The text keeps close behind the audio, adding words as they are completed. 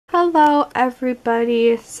Hello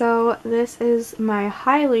everybody, so this is my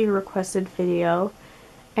highly requested video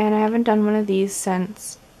and I haven't done one of these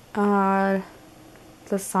since the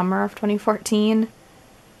summer of 2014,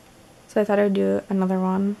 so I thought I'd do another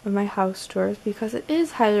one of my house tours because it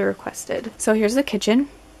is highly requested. So here's the kitchen.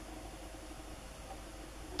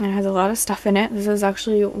 It has a lot of stuff in it. This is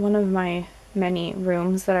actually one of my many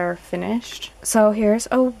rooms that are finished. So here's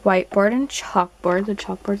a whiteboard and chalkboard. The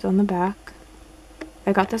chalkboard's on the back.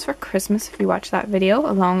 I got this for Christmas if you watch that video,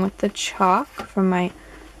 along with the chalk from my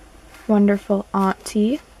wonderful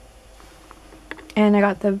auntie. And I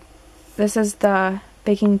got this is the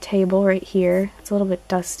baking table right here. It's a little bit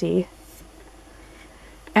dusty.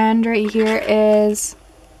 And right here is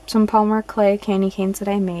some Palmer clay candy canes that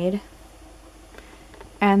I made.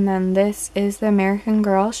 And then this is the American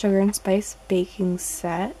Girl Sugar and Spice baking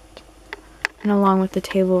set. And along with the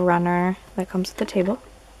table runner that comes with the table.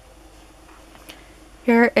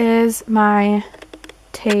 Here is my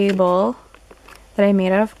table that I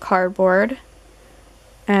made out of cardboard,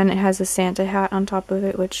 and it has a Santa hat on top of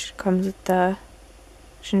it, which comes with the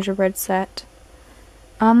gingerbread set.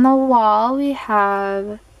 On the wall we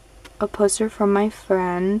have a poster from my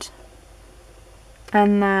friend,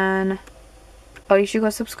 and then, oh, you should go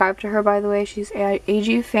subscribe to her, by the way. She's AG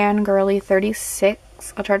Fangirly36.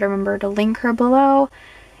 I'll try to remember to link her below.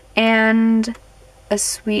 And a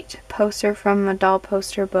sweet poster from the doll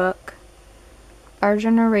poster book. Our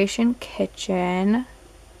Generation Kitchen.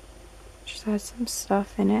 Just has some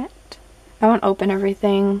stuff in it. I won't open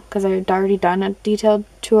everything because I've already done a detailed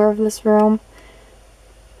tour of this room.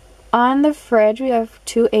 On the fridge we have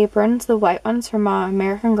two aprons. The white one's from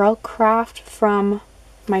American Girl Craft from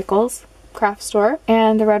Michael's craft store.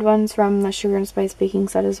 And the red one's from the Sugar and Spice baking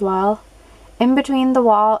set as well. In between the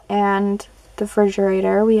wall and the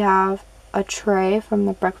refrigerator we have a tray from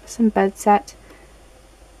the breakfast and bed set,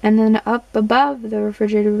 and then up above the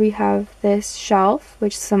refrigerator we have this shelf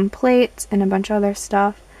with some plates and a bunch of other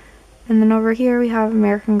stuff, and then over here we have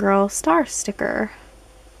American Girl star sticker.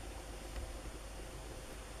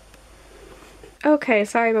 Okay,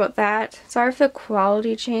 sorry about that. Sorry if the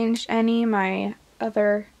quality changed any. My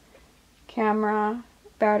other camera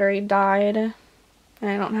battery died and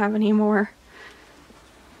I don't have any more.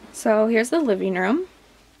 So here's the living room.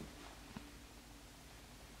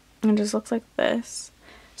 It just looks like this.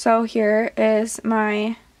 So here is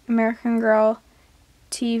my American Girl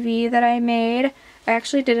TV that I made. I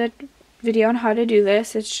actually did a video on how to do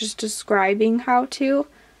this. It's just describing how to.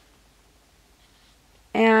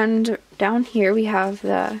 And down here we have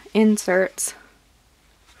the inserts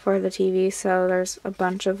for the TV. So there's a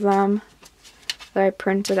bunch of them that I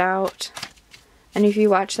printed out. And if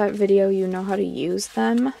you watch that video, you know how to use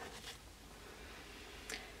them.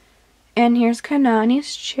 And here's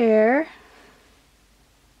Kanani's chair,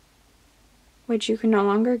 which you can no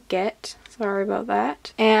longer get. Sorry about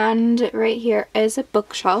that. And right here is a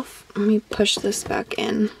bookshelf. Let me push this back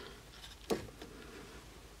in.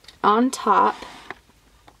 On top,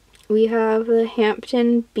 we have the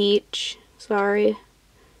Hampton Beach, snow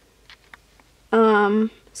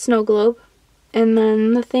globe. And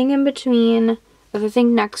then the thing in between, or the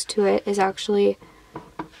thing next to it, is actually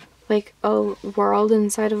like a world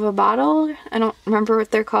inside of a bottle. I don't remember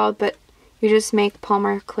what they're called, but you just make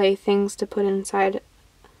Palmer clay things to put inside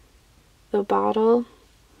the bottle.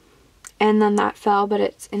 And then that fell, but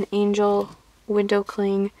it's an angel window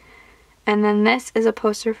cling. And then this is a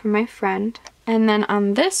poster from my friend. And then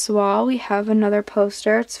on this wall we have another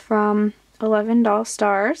poster. It's from 11 Doll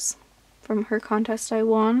Stars, from her contest I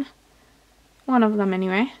won. One of them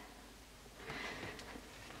anyway.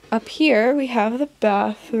 Up here we have the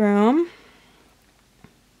bathroom.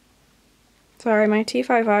 Sorry, my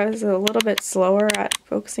T55 is a little bit slower at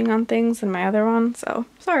focusing on things than my other one, so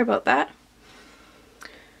sorry about that.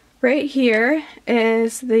 Right here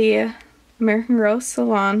is the American Girl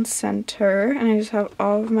Salon Center, and I just have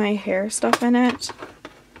all of my hair stuff in it.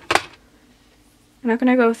 I'm not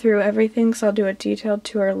going to go through everything, so I'll do a detailed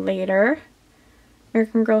tour later.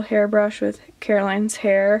 American Girl hairbrush with Caroline's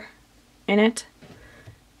hair in it.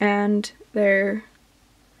 And their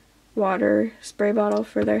water spray bottle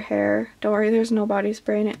for their hair. Don't worry, there's no body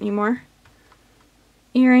spray in it anymore.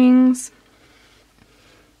 Earrings.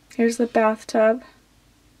 Here's the bathtub.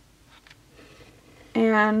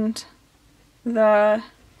 And the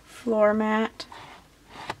floor mat.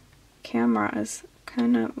 Camera is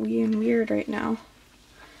kind of weird right now.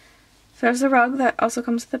 So there's a rug that also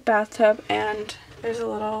comes with the bathtub, and there's a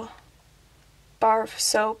little bar of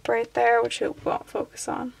soap right there, which it won't focus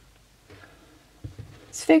on.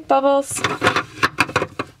 It's fake bubbles.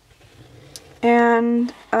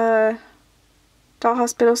 And a doll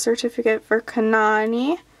hospital certificate for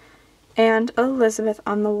Kanani and Elizabeth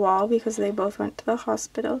on the wall because they both went to the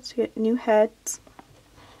hospital to get new heads.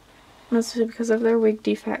 Mostly because of their wig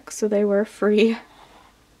defects, so they were free.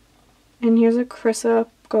 And here's a Chrissa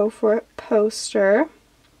Go For It poster.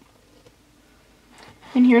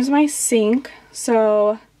 And here's my sink.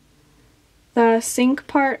 So the sink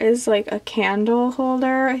part is like a candle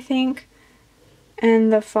holder, I think.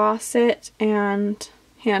 And the faucet and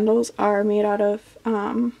handles are made out of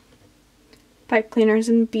pipe cleaners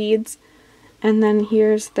and beads. And then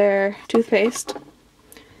here's their toothpaste.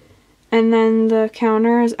 And then the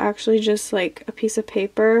counter is actually just like a piece of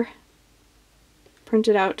paper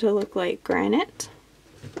printed out to look like granite.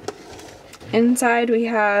 Inside we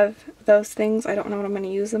have those things. I don't know what I'm going to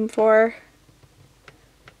use them for.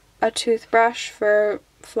 A toothbrush for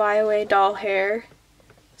flyaway doll hair,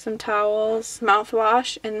 some towels,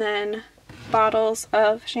 mouthwash, and then bottles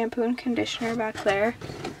of shampoo and conditioner back there.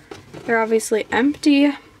 They're obviously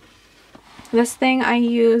empty. This thing I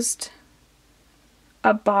used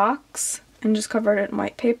a box and just covered it in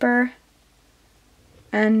white paper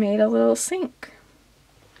and made a little sink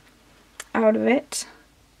out of it.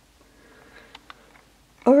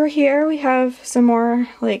 Over here we have some more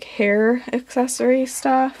like hair accessory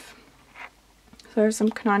stuff. So there's some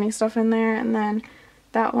Kanani stuff in there, and then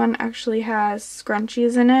that one actually has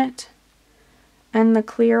scrunchies in it. And the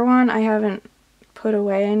clear one I haven't put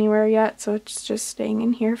away anywhere yet, so it's just staying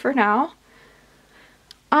in here for now.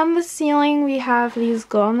 On the ceiling we have these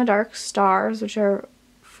glow-in-the-dark stars, which are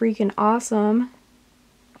freaking awesome.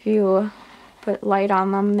 If you put light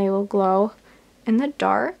on them, they will glow in the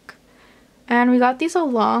dark. And we got these a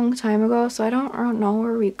long time ago, so I don't know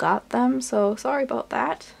where we got them, so sorry about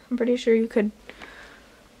that. I'm pretty sure you could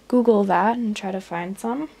Google that and try to find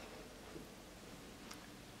some.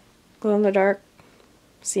 Glow-in-the-dark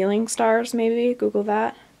ceiling stars, maybe. Google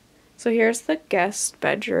that. So here's the guest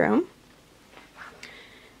bedroom.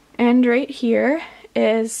 And right here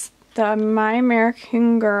is the My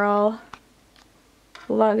American Girl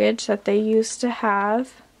luggage that they used to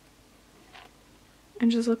have. It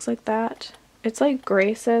just looks like that. It's like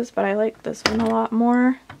Grace's, but I like this one a lot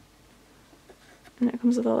more. And it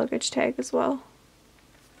comes with a luggage tag as well.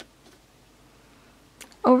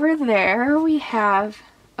 Over there we have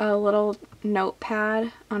a little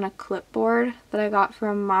notepad on a clipboard that I got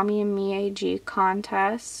from Mommy and Me AG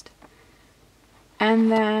contest.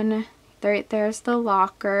 And then right there's the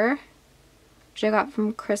locker, which I got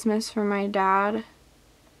from Christmas from my dad a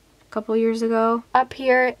couple years ago. Up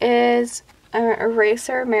here is an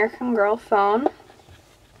Eraser American Girl phone.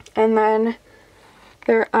 And then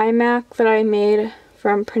their iMac that I made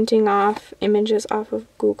from printing off images off of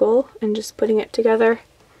Google and just putting it together.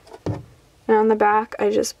 And on the back I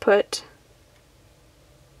just put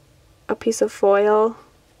a piece of foil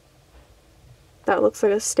that looks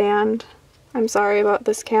like a stand. I'm sorry about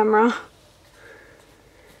this camera.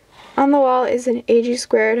 On the wall is an AG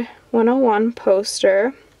Squared 101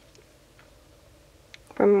 poster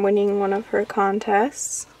from winning one of her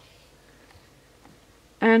contests.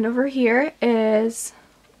 And over here is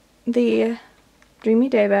the Dreamy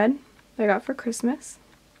Day bed that I got for Christmas.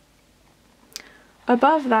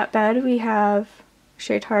 Above that bed we have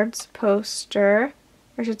Shade Heart's poster,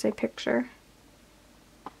 or I should say picture.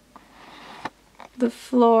 The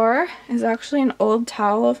floor is actually an old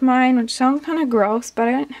towel of mine, which sounds kind of gross, but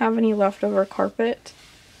I didn't have any leftover carpet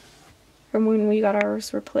from when we got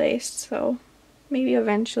ours replaced, so maybe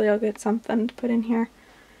eventually I'll get something to put in here.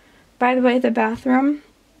 By the way, the bathroom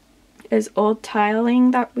is old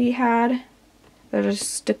tiling that we had. They're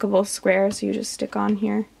just stickable squares you just stick on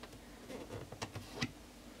here.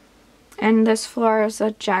 And this floor is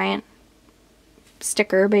a giant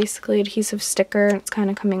sticker, basically adhesive sticker. It's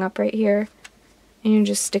kind of coming up right here. And you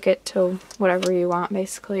just stick it to whatever you want,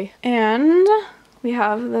 basically. And we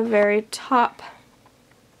have the very top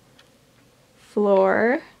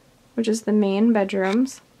floor, which is the main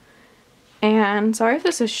bedrooms. And sorry if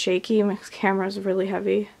this is shaky, my camera is really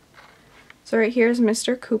heavy. So right here is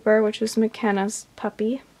Mr. Cooper, which is McKenna's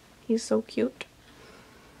puppy. He's so cute.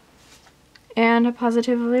 And a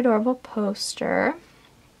positively adorable poster.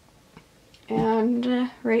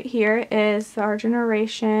 And right here is Our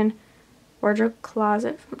Generation wardrobe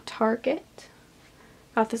closet from Target.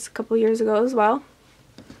 Got this a couple years ago as well.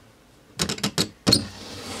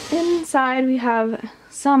 Inside we have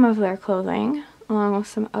some of their clothing along with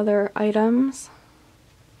some other items.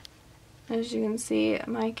 As you can see,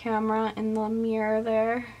 my camera in the mirror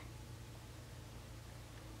there.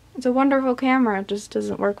 It's a wonderful camera, it just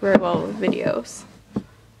doesn't work very well with videos.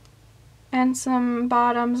 And some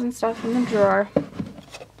bottoms and stuff in the drawer.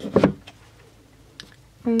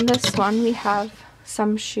 In this one we have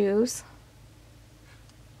some shoes.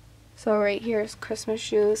 So right here is Christmas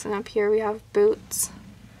shoes, and up here we have boots,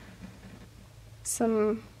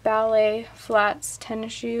 some ballet flats,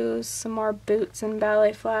 tennis shoes, some more boots and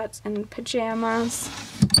ballet flats, and pajamas.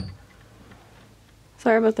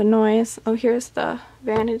 Sorry about the noise. Oh, here's the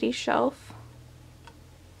vanity shelf.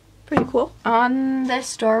 Pretty cool. On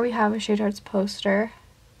this door we have a Shade Hearts poster.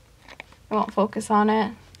 I won't focus on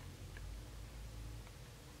it.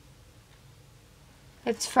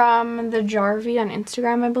 It's from the Jarvie on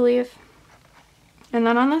Instagram, I believe. And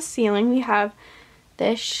then on the ceiling we have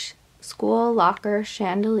this school locker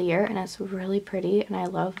chandelier, and it's really pretty, and I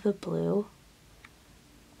love the blue.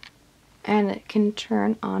 And it can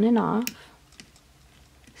turn on and off.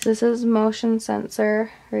 So this is motion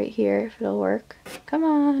sensor right here, if it'll work. Come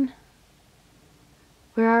on.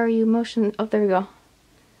 Where are you? Motion. Oh, there we go.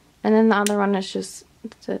 And then the other one is just,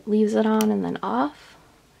 it leaves it on and then off,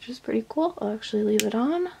 which is pretty cool. I'll actually leave it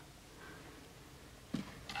on.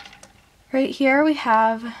 Right here we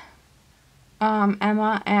have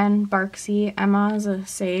Emma and Barksy. Emma is a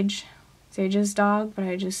Sage's dog, but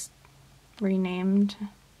I just renamed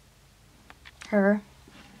her.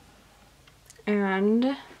 And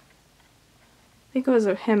I think it was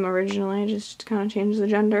him originally, I just kind of changed the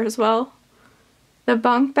gender as well. The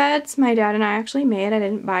bunk beds my dad and I actually made. I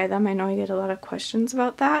didn't buy them. I know I get a lot of questions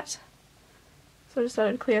about that, so I just thought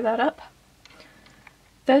I'd clear that up.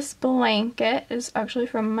 This blanket is actually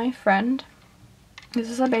from my friend. This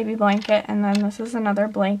is a baby blanket, and then this is another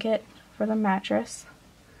blanket for the mattress.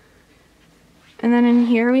 And then in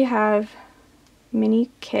here we have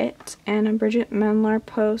Mini Kit and a Bridget Mendler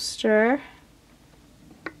poster.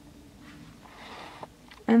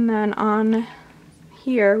 And then on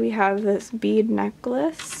here we have this bead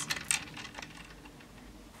necklace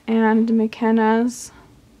and McKenna's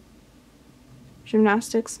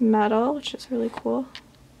gymnastics medal, which is really cool.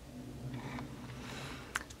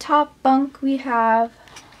 Top bunk we have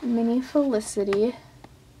Mini Felicity.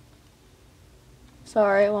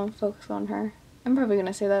 Sorry, I won't focus on her. I'm probably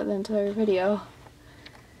gonna say that the entire video.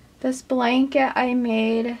 This blanket I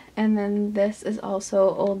made, and then this is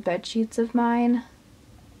also old bed sheets of mine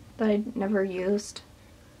that I never used.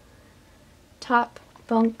 Top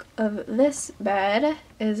bunk of this bed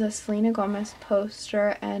is a Selena Gomez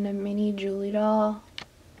poster and a mini Julie doll.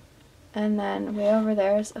 And then way over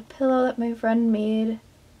there is a pillow that my friend made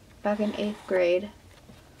back in 8th grade.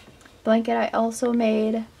 Blanket I also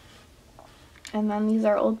made. And then these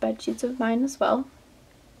are old bed sheets of mine as well.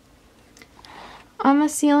 On the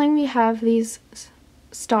ceiling we have these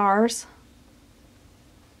stars,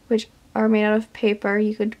 which are made out of paper.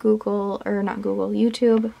 You could Google, or not Google,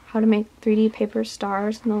 YouTube how to make 3D paper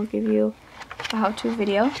stars, and they'll give you a how-to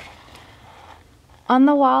video. On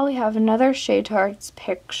the wall we have another Shade Hearts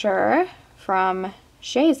picture from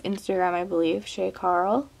Shay's Instagram, I believe, Shay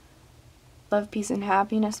Carl. Love, Peace, and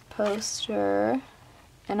Happiness poster.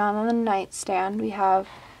 And on the nightstand we have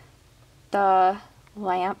the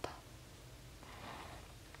lamp,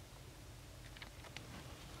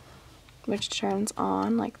 which turns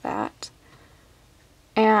on like that,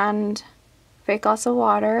 and fake glass of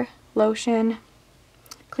water, lotion,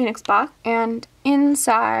 Kleenex box, and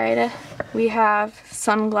inside we have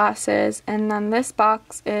sunglasses. And then this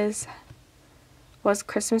box was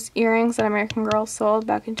Christmas earrings that American Girl sold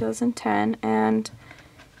back in 2010, and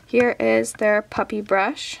here is their puppy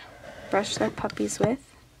brush their puppies with.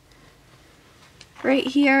 Right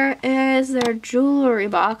here is their jewelry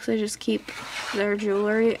box. I just keep their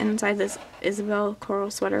jewelry inside this Isabel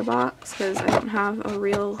coral sweater box because I don't have a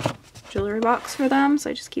real jewelry box for them,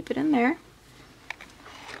 so I just keep it in there.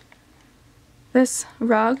 This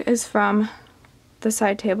rug is from the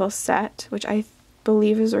side table set, which I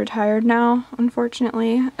believe is retired now,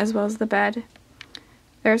 unfortunately, as well as the bed.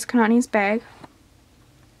 There's Kanani's bag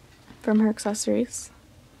from her accessories.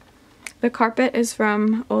 The carpet is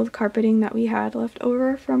from old carpeting that we had left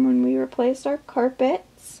over from when we replaced our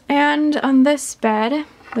carpets. And on this bed,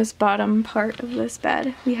 this bottom part of this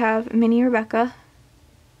bed, we have Mini Rebecca,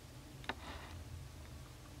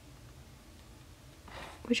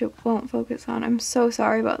 which it won't focus on. I'm so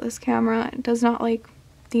sorry about this camera. It does not like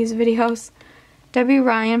these videos. Debbie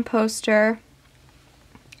Ryan poster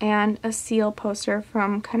and a seal poster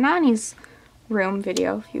from Kanani's room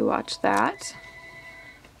video, if you watch that.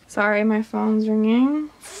 Sorry, my phone's ringing.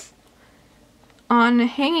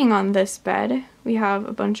 Hanging on this bed, we have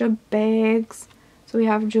a bunch of bags. So we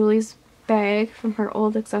have Julie's bag from her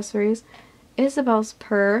old accessories, Isabel's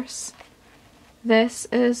purse. This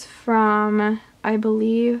is from, I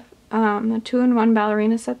believe, the 2-in-1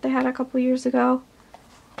 ballerina set they had a couple years ago.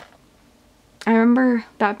 I remember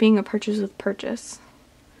that being a purchase with purchase.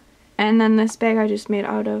 And then this bag I just made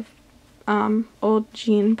out of old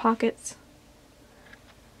jean pockets.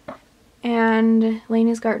 And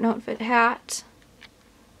Lainey's garden outfit hat,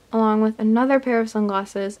 along with another pair of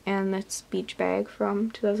sunglasses and this beach bag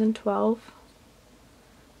from 2012.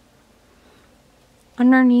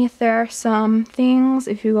 Underneath there are some things.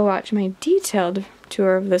 If you go watch my detailed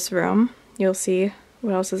tour of this room, you'll see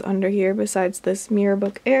what else is under here besides this Mirror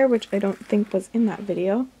Book Air, which I don't think was in that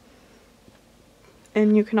video.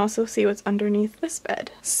 And you can also see what's underneath this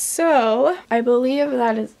bed. So I believe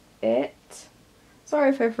that is it. Sorry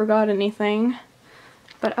if I forgot anything.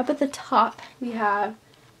 But up at the top we have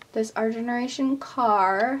this Our Generation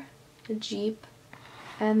car, the Jeep,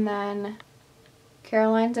 and then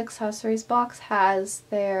Caroline's accessories box has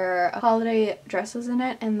their holiday dresses in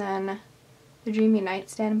it, and then the Dreamy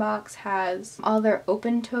Nightstand box has all their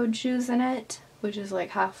open-toed shoes in it, which is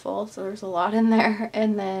like half full, so there's a lot in there.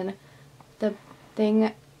 And then the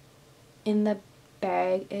thing in the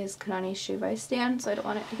bag is Kanani's shoe vise stand, so I don't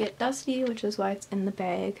want it to get dusty, which is why it's in the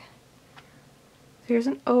bag. So here's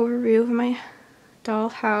an overview of my doll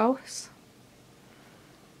house.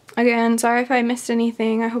 Again, sorry if I missed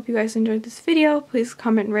anything. I hope you guys enjoyed this video. Please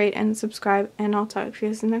comment, rate, and subscribe, and I'll talk to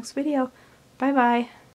you guys in the next video. Bye bye.